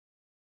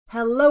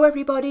Hello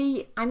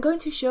everybody, I'm going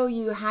to show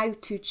you how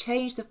to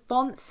change the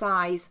font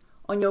size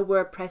on your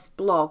WordPress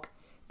blog.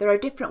 There are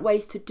different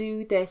ways to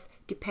do this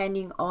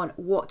depending on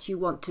what you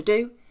want to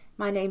do.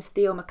 My name's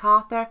Theo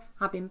McArthur,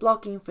 I've been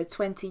blogging for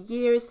 20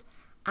 years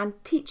and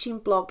teaching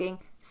blogging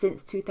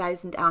since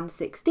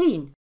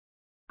 2016.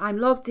 I'm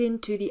logged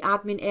into the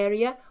admin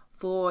area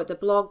for the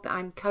blog that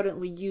I'm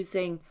currently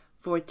using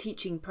for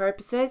teaching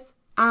purposes,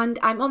 and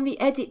I'm on the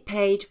edit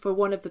page for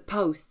one of the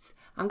posts.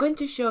 I'm going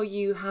to show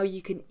you how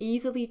you can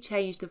easily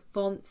change the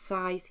font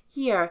size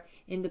here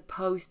in the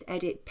post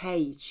edit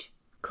page.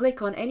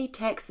 Click on any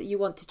text that you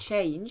want to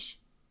change,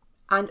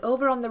 and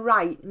over on the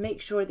right make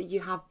sure that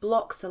you have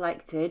block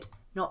selected,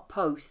 not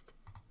post.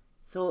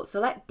 So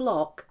select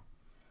block.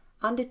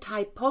 Under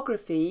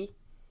typography,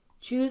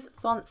 choose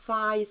font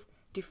size,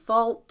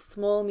 default,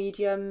 small,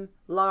 medium,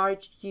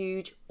 large,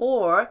 huge,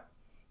 or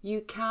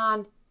you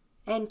can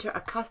enter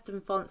a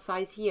custom font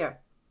size here.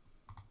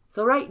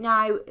 So right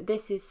now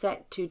this is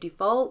set to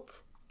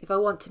default. If I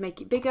want to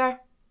make it bigger,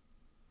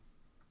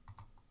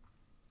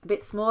 a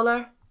bit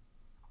smaller,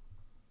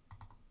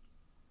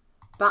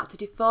 back to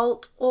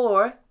default,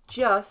 or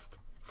just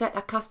set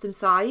a custom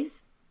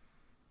size.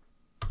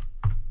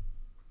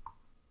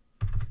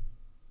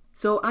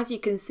 So as you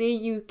can see,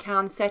 you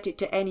can set it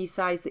to any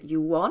size that you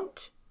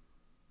want.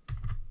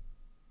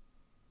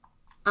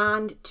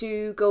 And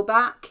to go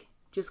back,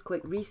 just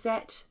click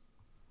reset.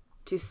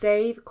 To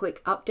save,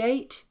 click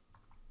update.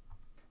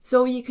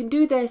 So you can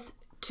do this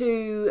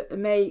to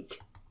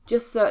make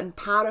just certain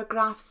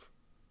paragraphs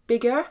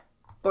bigger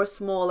or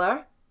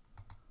smaller,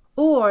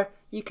 or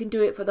you can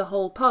do it for the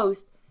whole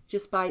post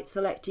just by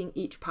selecting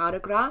each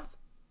paragraph.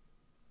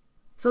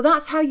 So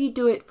that's how you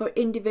do it for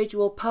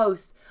individual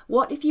posts.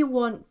 What if you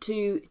want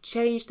to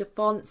change the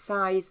font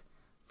size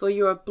for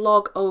your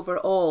blog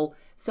overall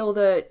so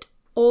that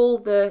all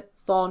the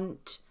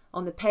font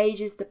on the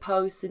pages, the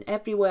posts and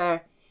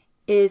everywhere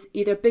is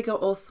either bigger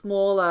or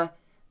smaller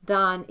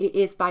than it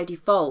is by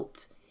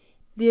default?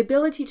 The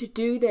ability to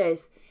do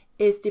this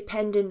is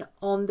dependent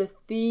on the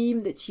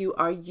theme that you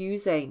are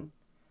using.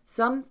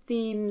 Some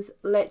themes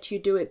let you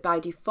do it by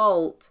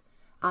default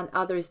and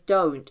others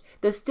don't.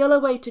 There's still a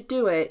way to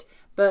do it,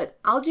 but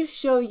I'll just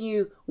show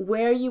you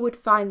where you would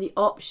find the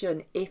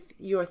option if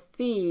your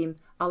theme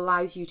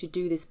allows you to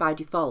do this by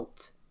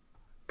default.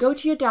 Go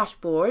to your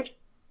dashboard.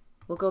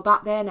 We'll go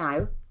back there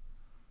now.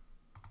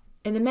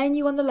 In the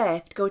menu on the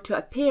left, go to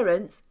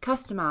Appearance,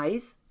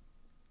 Customize.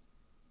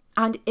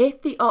 And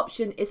if the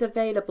option is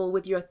available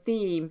with your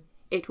theme,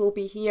 it will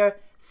be here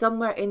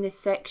somewhere in this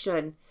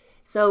section.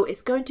 So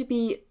it's going to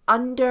be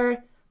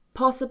under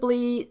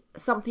possibly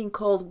something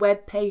called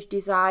Web Page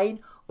Design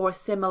or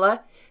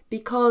similar,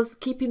 because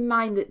keep in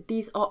mind that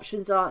these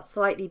options are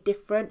slightly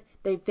different.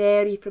 They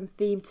vary from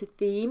theme to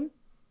theme.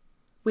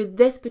 With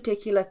this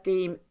particular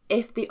theme,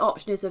 if the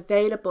option is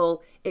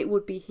available, it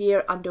would be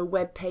here under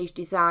Web Page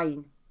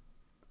Design.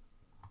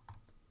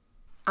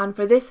 And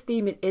for this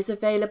theme it is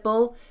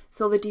available,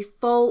 so the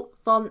default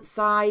font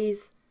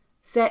size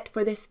set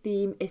for this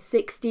theme is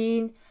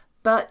 16,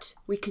 but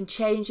we can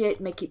change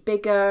it, make it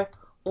bigger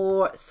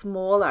or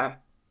smaller.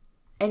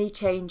 Any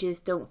changes,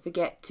 don't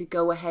forget to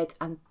go ahead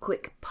and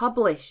click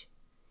Publish.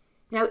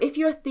 Now if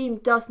your theme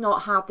does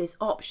not have this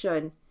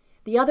option,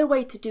 the other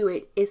way to do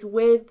it is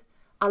with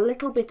a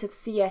little bit of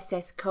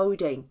CSS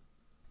coding.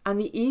 And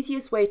the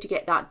easiest way to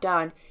get that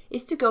done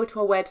is to go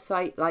to a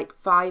website like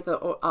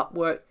Fiverr or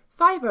Upwork.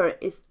 Fiverr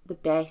is the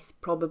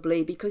best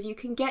probably because you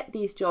can get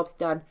these jobs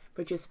done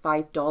for just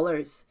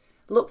 $5.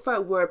 Look for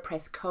a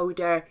WordPress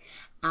coder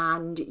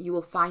and you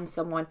will find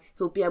someone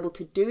who'll be able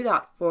to do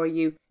that for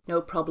you,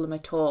 no problem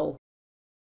at all.